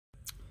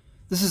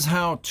This is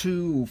how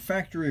to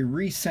factory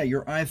reset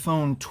your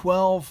iPhone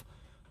 12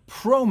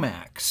 Pro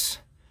Max.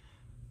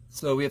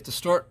 So we have to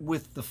start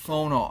with the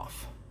phone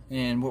off.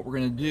 And what we're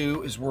going to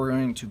do is we're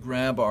going to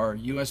grab our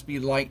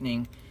USB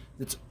Lightning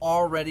that's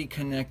already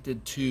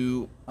connected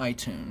to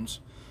iTunes.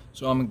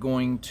 So I'm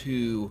going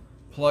to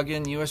plug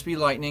in USB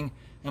Lightning.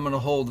 I'm going to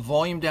hold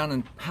volume down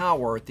and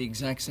power at the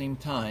exact same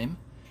time.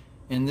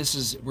 And this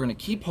is, we're going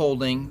to keep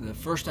holding. The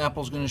first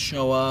Apple's going to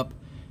show up.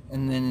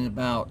 And then in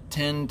about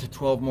 10 to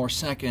 12 more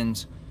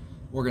seconds,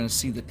 we're going to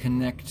see the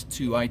connect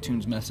to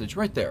iTunes message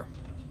right there.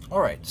 All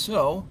right,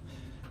 so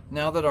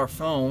now that our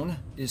phone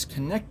is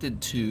connected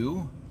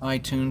to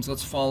iTunes,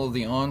 let's follow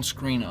the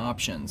on-screen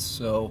options.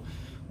 So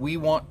we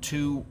want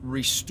to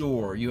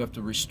restore. You have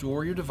to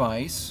restore your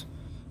device.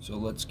 So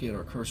let's get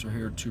our cursor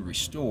here to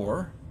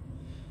restore.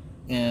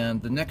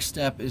 And the next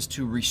step is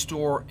to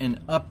restore and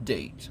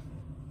update.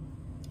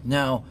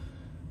 Now,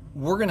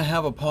 we're going to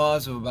have a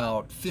pause of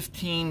about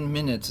 15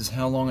 minutes is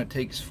how long it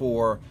takes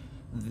for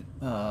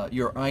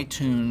your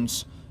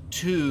iTunes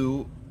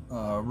to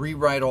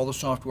rewrite all the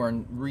software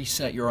and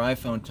reset your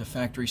iPhone to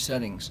factory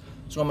settings.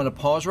 So I'm going to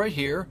pause right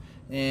here,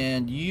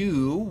 and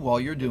you,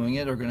 while you're doing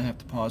it, are going to have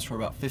to pause for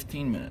about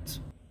 15 minutes.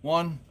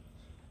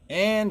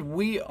 And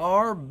we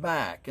are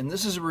back. And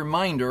this is a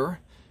reminder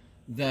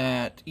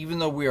that even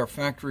though we are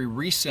factory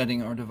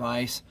resetting our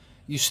device,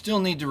 you still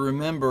need to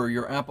remember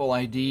your Apple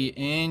ID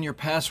and your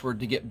password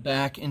to get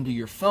back into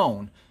your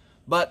phone.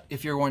 But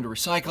if you're going to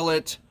recycle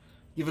it,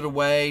 give it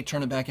away,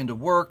 turn it back into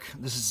work,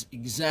 this is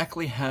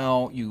exactly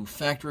how you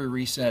factory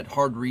reset,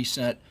 hard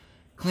reset,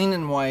 clean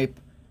and wipe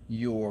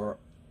your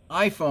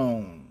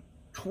iPhone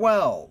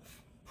 12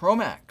 Pro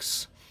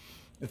Max.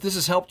 If this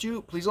has helped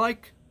you, please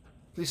like,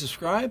 please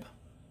subscribe.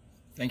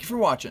 Thank you for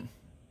watching.